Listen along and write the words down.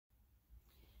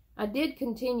I did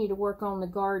continue to work on the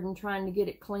garden, trying to get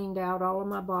it cleaned out, all of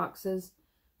my boxes,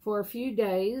 for a few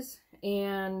days,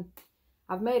 and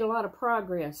I've made a lot of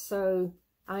progress. So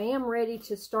I am ready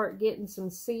to start getting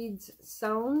some seeds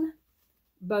sown,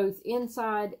 both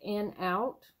inside and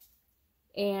out.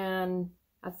 And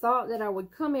I thought that I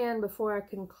would come in before I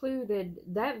concluded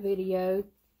that video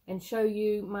and show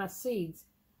you my seeds.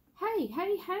 Hey,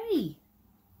 hey, hey!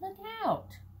 Look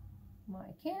out! My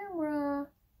camera.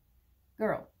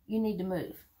 Girl, you need to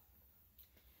move.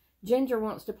 Ginger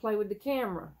wants to play with the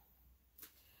camera.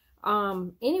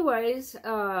 Anyways,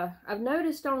 I've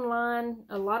noticed online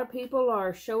a lot of people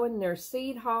are showing their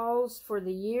seed hauls for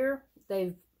the year.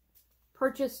 They've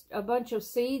purchased a bunch of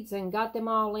seeds and got them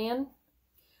all in.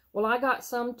 Well, I got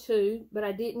some too, but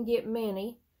I didn't get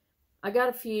many. I got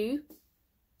a few.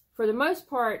 For the most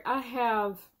part, I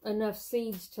have enough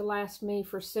seeds to last me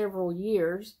for several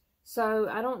years, so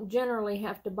I don't generally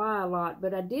have to buy a lot,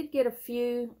 but I did get a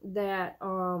few that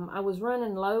I was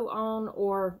running low on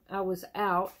or I was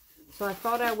out, so I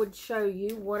thought I would show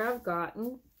you what I've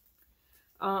gotten.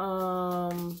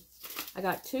 I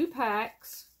got 2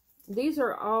 packs. These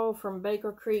are all from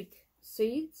Baker Creek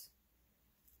Seeds.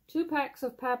 2 packs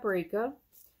of paprika.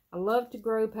 I love to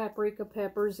grow paprika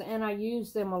peppers, and I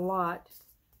use them a lot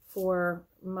for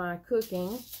my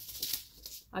cooking.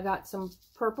 I got some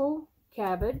purple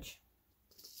cabbage.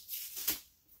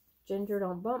 Ginger,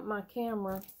 don't bump my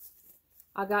camera.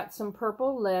 I got some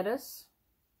purple lettuce.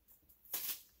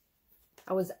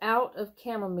 I was out of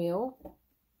chamomile,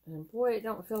 and boy, it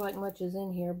don't feel like much is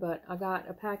in here, but I got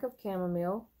a pack of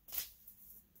chamomile.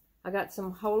 I got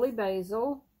some holy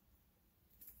basil.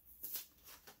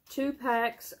 2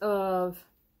 packs of,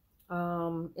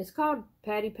 it's called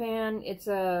patty pan. It's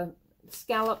a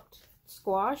scalloped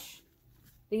squash.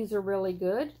 These are really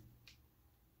good.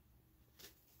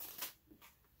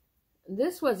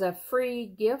 This was a free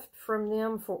gift from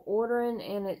them for ordering,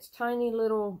 and it's tiny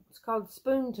little, it's called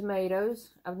spoon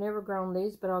tomatoes. I've never grown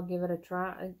these, but I'll give it a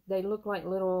try. They look like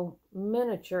little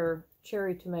miniature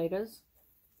cherry tomatoes.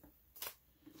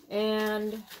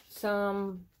 And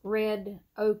some red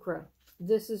okra.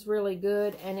 This is really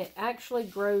good, and it actually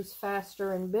grows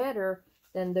faster and better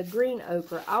than the green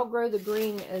okra. I'll grow the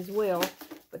green as well,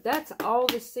 but that's all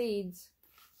the seeds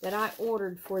that I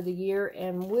ordered for the year.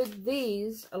 And with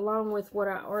these, along with what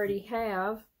I already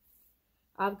have,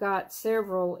 I've got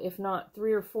several, if not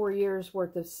 3 or 4 years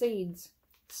worth of seeds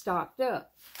stocked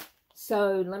up.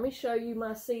 So let me show you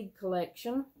my seed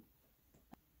collection.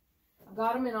 I've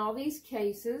got them in all these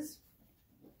cases.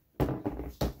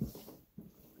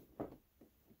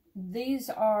 These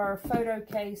are photo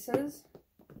cases,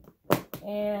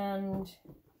 and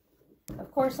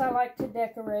of course I like to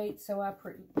decorate, so I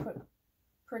put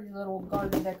pretty little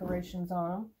garden decorations on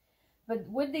them. But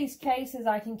with these cases,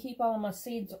 I can keep all of my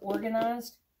seeds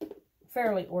organized,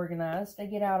 fairly organized. They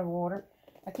get out of order.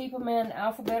 I keep them in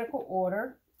alphabetical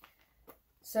order,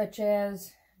 such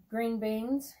as green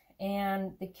beans,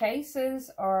 and the cases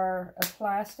are of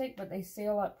plastic, but they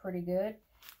seal up pretty good.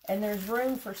 And there's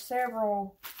room for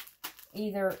several,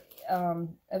 either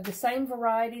of the same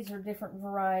varieties or different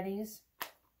varieties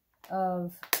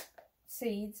of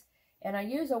seeds. And I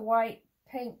use a white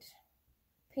paint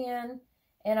pen,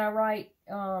 and I write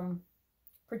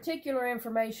particular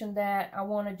information that I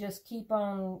want to just keep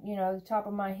on, you know, the top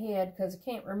of my head, because I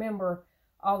can't remember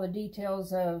all the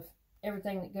details of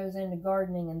everything that goes into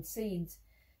gardening and seeds.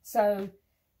 So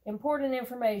important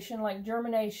information like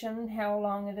germination, how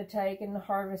long it'll take, and the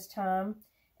harvest time,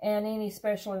 and any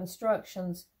special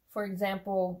instructions. For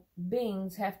example,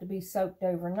 beans have to be soaked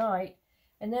overnight.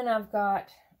 And then I've got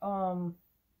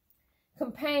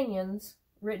companions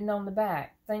written on the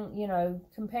back. You know,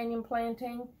 companion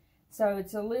planting. So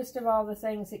it's a list of all the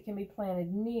things that can be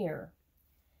planted near.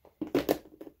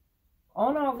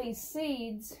 On all these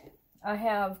seeds, I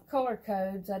have color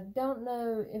codes. I don't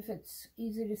know if it's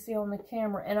easy to see on the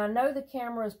camera. And I know the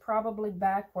camera is probably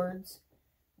backwards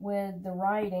with the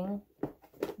writing,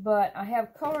 but I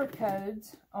have color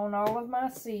codes on all of my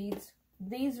seeds.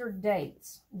 These are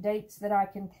dates that I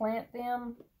can plant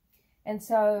them. And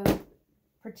so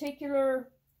particular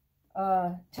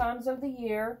times of the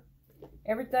year,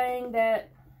 everything that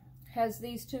has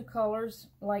these 2 colors,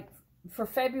 like for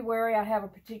February, I have a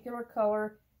particular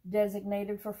color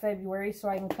designated for February, so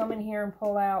I can come in here and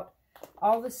pull out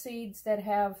all the seeds that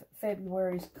have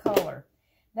February's color.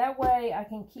 That way I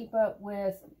can keep up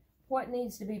with what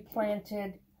needs to be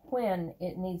planted, when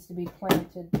it needs to be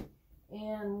planted.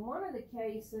 And one of the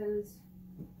cases,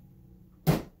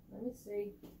 let me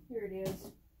see, here it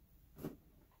is.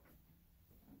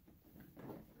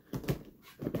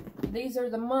 these are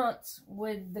the months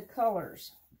with the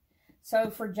colors. So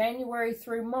for January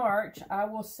through March, I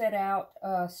will set out,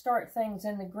 start things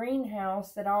in the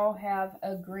greenhouse that all have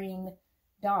a green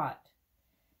dot.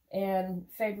 And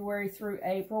February through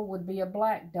April would be a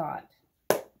black dot,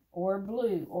 or a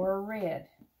blue, or a red,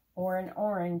 or an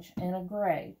orange and a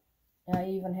gray. I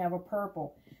even have a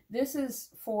purple. This is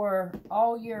for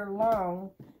all year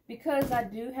long. Because I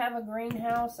do have a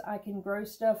greenhouse, I can grow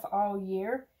stuff all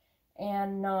year.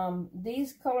 And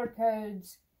these color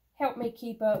codes help me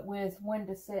keep up with when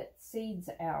to set seeds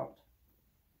out.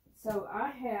 So I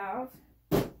have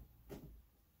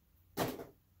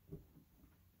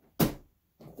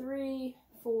 3,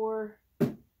 4,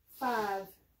 5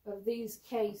 of these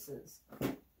cases.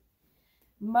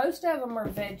 Most of them are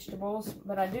vegetables,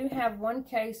 but I do have one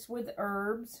case with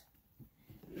herbs,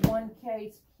 one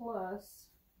case plus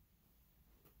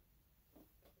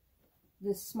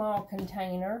this small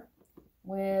container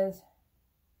with,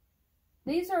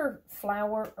 these are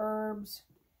flower herbs,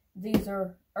 these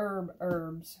are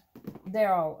herbs.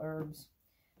 They're all herbs,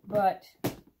 but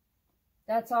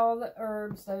that's all the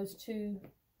herbs, those 2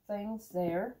 things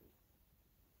there.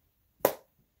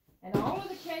 And all of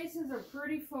the cases are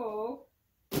pretty full.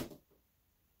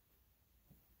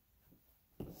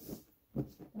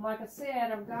 And like I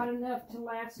said, I've got enough to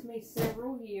last me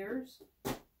several years.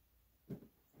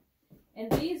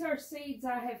 And these are seeds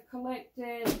I have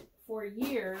collected for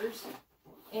years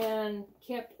and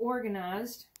kept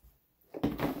organized.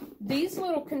 These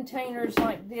little containers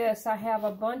like this, I have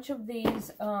a bunch of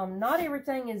these. Not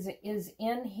everything is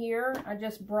in here. I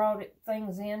just brought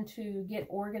things in to get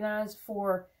organized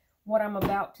for what I'm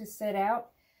about to set out.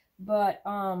 But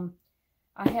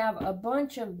I have a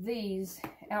bunch of these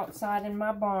outside in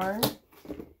my barn.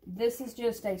 This is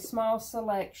just a small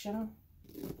selection.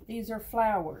 These are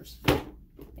flowers.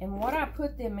 And what I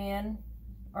put them in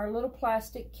are little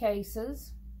plastic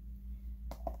cases.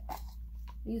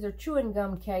 These are chewing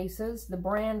gum cases. The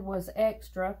brand was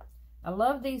Extra. I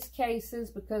love these cases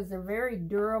because they're very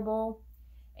durable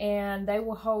and they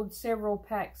will hold several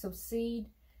packs of seed.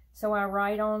 So I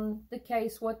write on the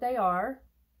case what they are.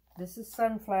 This is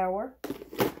sunflower.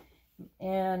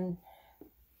 And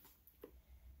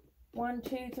 1,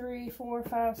 2, 3, 4,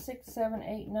 5, 6, 7,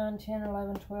 8, 9, 10,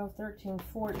 11, 12, 13,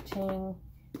 14.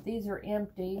 These are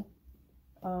empty.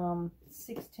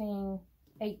 16,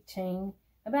 18.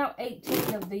 About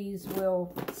 18 of these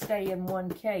will stay in one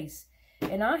case.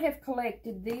 And I have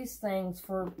collected these things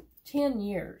for 10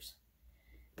 years.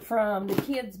 From the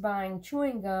kids buying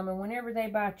chewing gum, and whenever they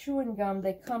buy chewing gum,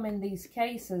 they come in these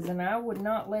cases, and I would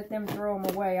not let them throw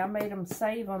them away. I made them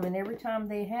save them, and every time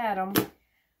they had them,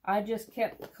 I just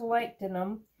kept collecting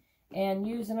them and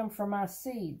using them for my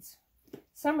seeds.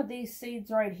 Some of these seeds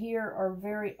right here are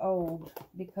very old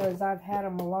because I've had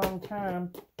them a long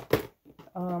time.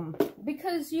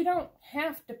 Because you don't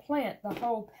have to plant the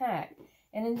whole pack.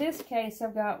 And in this case,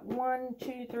 I've got 1,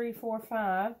 2, 3, 4,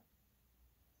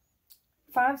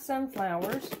 5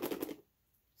 sunflowers.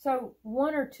 So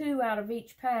 1 or 2 out of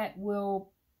each pack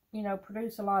will, you know,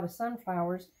 produce a lot of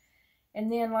sunflowers.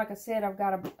 And then, like I said, I've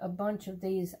got a bunch of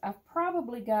these. I've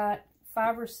probably got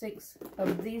 5 or 6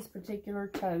 of these particular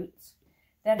totes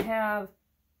that have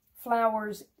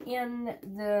flowers in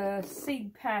the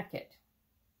seed packet.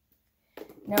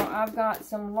 Now, I've got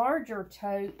some larger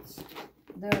totes,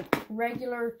 the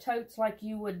regular totes like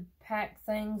you would pack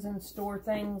things and store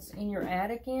things in your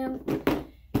attic in.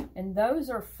 And those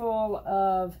are full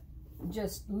of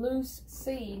just loose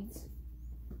seeds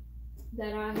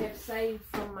that I have saved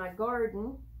from my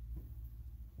garden.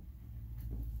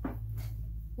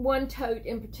 One tote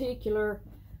in particular,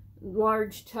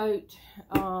 large tote,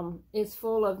 is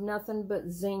full of nothing but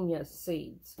zinnia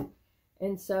seeds.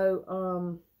 And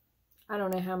so, I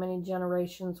don't know how many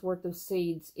generations worth of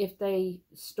seeds, if they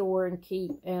store and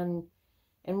keep and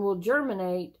will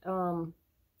germinate.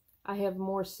 I have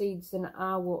more seeds than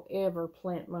I will ever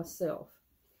plant myself.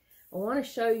 I want to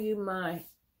show you my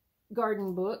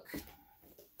garden book.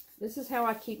 This is how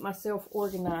I keep myself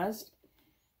organized.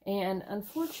 And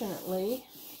unfortunately,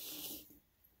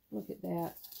 look at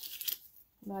that.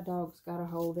 My dog's got a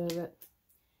hold of it.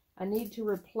 I need to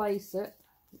replace it.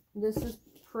 This is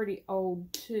pretty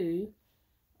old too.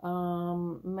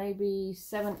 Maybe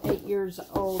 7, 8 years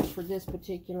old for this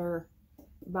particular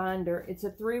binder. It's a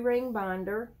 3-ring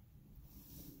binder.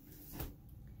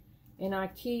 And I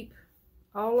keep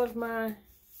all of my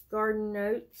garden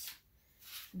notes,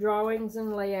 drawings,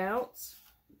 and layouts.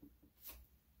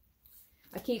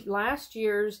 I keep last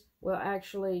year's, well,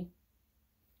 actually,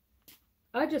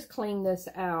 I just cleaned this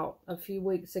out a few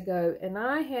weeks ago, and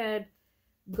I had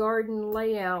garden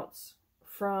layouts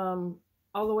from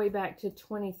all the way back to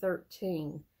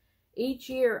 2013. Each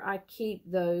year I keep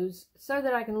those so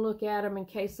that I can look at them in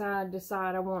case I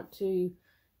decide I want to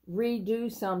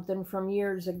redo something from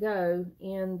years ago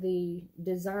in the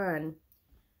design.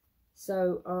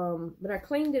 So, but I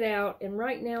cleaned it out, and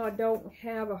right now I don't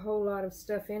have a whole lot of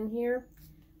stuff in here,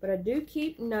 but I do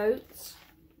keep notes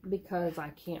because I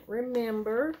can't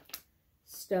remember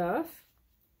stuff.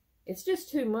 It's just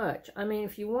too much. I mean,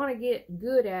 if you want to get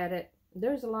good at it,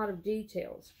 there's a lot of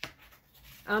details.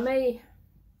 I may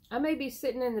be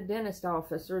sitting in the dentist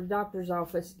office or doctor's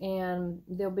office, and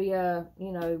there'll be a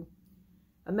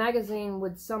magazine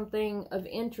with something of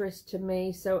interest to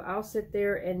me, so I'll sit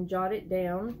there and jot it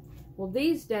down. Well,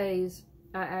 these days,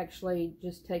 I actually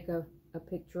just take a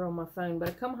picture on my phone, but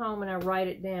I come home and I write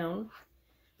it down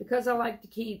because I like to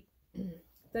keep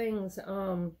things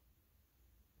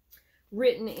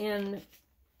written in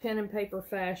pen and paper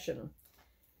fashion.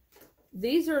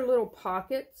 These are little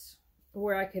pockets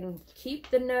where I can keep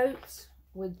the notes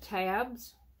with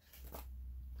tabs.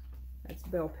 That's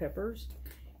bell peppers.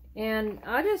 And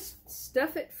I just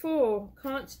stuff it full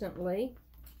constantly,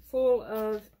 full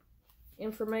of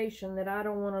information that I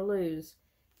don't want to lose.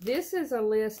 This is a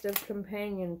list of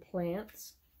companion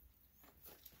plants.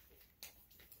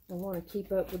 I want to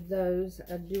keep up with those.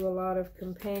 I do a lot of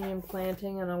companion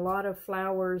planting and a lot of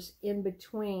flowers in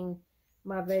between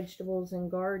my vegetables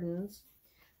and gardens.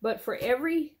 But for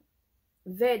every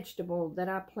vegetable that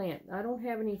I plant, I don't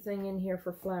have anything in here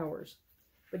for flowers,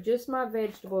 but just my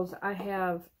vegetables, I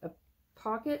have a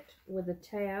pocket with a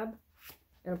tab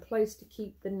and a place to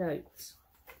keep the notes.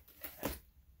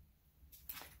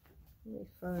 Let me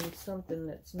find something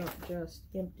that's not just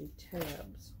empty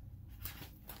tabs.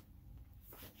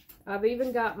 I've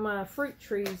even got my fruit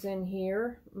trees in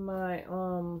here, my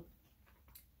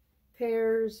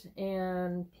pears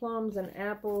and plums and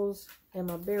apples, and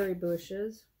my berry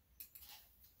bushes.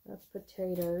 That's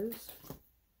potatoes.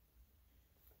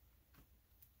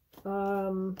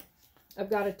 I've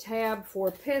got a tab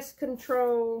for pest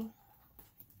control,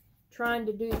 trying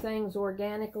to do things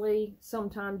organically.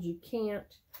 Sometimes you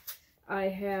can't. I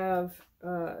have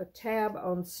a tab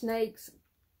on snakes.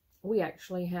 We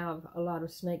actually have a lot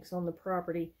of snakes on the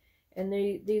property. And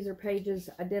these are pages,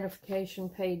 identification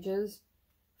pages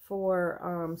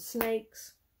for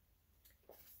snakes,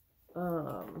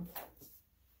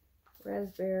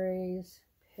 raspberries,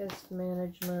 pest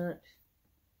management.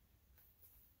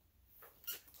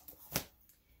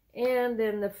 And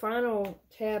then the final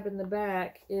tab in the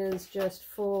back is just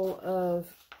full of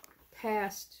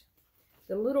past,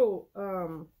 the little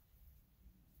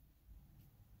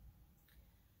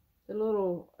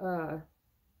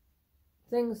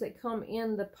things that come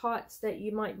in the pots that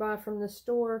you might buy from the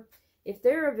store. If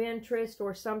they're of interest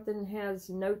or something has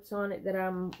notes on it that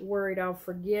I'm worried I'll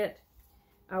forget,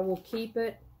 I will keep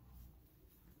it.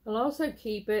 I'll also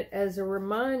keep it as a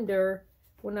reminder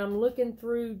when I'm looking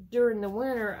through during the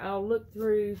winter. I'll look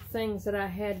through things that I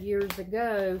had years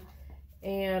ago,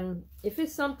 and if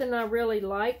it's something I really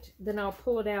liked, then I'll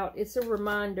pull it out. It's a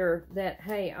reminder that,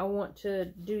 hey, I want to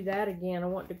do that again. I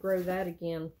want to grow that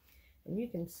again. And you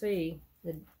can see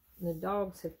the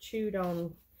dogs have chewed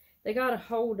on, they got a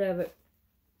hold of it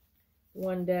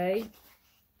one day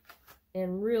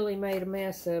and really made a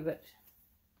mess of it.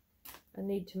 I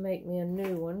need to make me a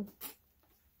new one.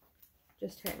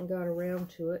 Just hadn't got around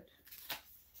to it.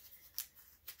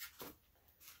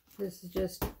 This is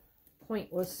just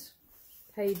pointless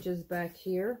pages back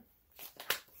here.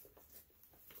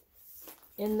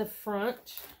 In the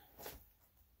front,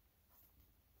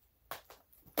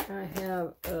 I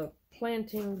have a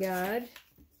planting guide.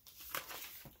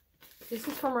 This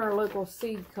is from our local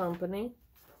seed company.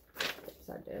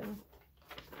 Upside down.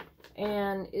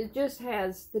 And it just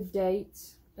has the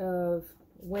dates of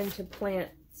when to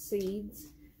plant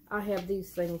seeds. I have these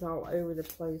things all over the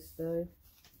place though.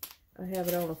 I have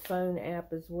it on a phone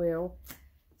app as well.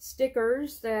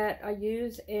 Stickers that I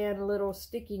use and little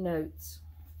sticky notes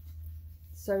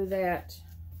so that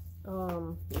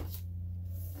I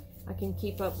can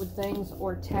keep up with things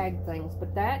or tag things.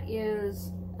 But that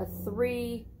is a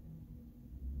 3-inch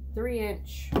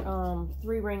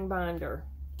 3-ring binder.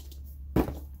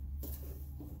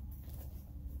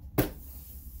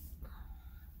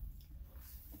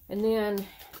 And then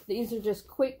these are just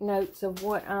quick notes of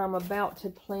what I'm about to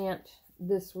plant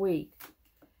this week.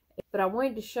 But I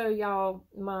wanted to show y'all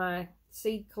my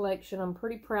seed collection. I'm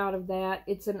pretty proud of that.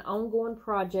 It's an ongoing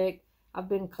project. I've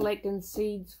been collecting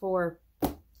seeds for,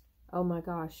 oh my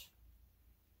gosh,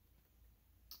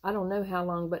 I don't know how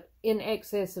long, but in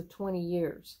excess of 20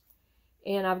 years.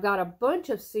 And I've got a bunch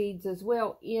of seeds as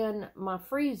well in my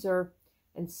freezer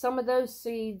And some of those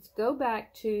seeds go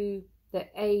back to the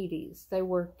 80s. They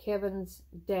were Kevin's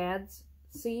dad's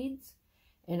seeds.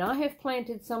 And I have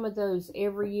planted some of those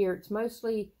every year. It's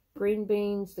mostly green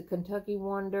beans, the Kentucky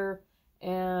Wonder,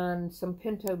 and some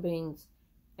pinto beans.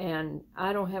 And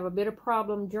I don't have a bit of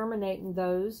problem germinating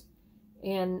those.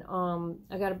 And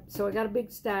I got a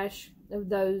big stash of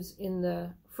those in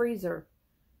the freezer.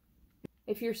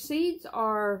 If your seeds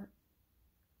are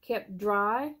kept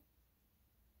dry,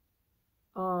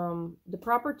 the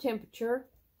proper temperature,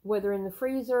 whether in the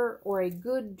freezer or a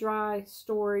good dry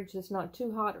storage that's not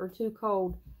too hot or too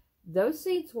cold, those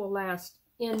seeds will last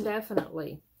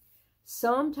indefinitely.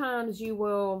 Sometimes you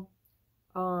will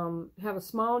have a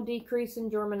small decrease in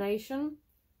germination,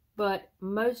 but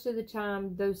most of the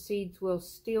time those seeds will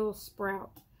still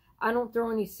sprout. I don't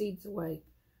throw any seeds away.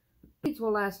 Seeds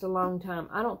will last a long time.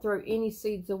 I don't throw any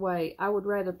seeds away. I would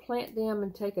rather plant them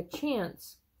and take a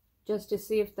chance just to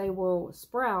see if they will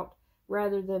sprout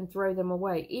rather than throw them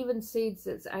away. Even seeds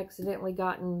that's accidentally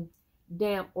gotten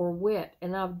damp or wet,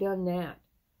 and I've done that.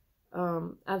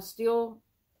 I've still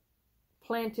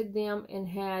planted them and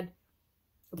had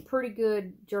a pretty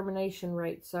good germination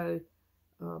rate. So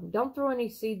don't throw any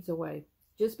seeds away.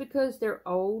 Just because they're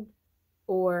old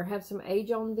or have some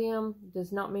age on them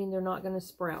does not mean they're not going to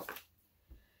sprout.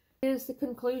 This is the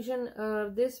conclusion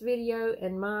of this video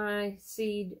and my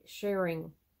seed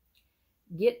sharing.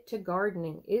 Get to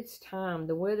gardening. It's time.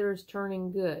 The weather is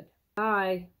turning good.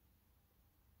 Bye.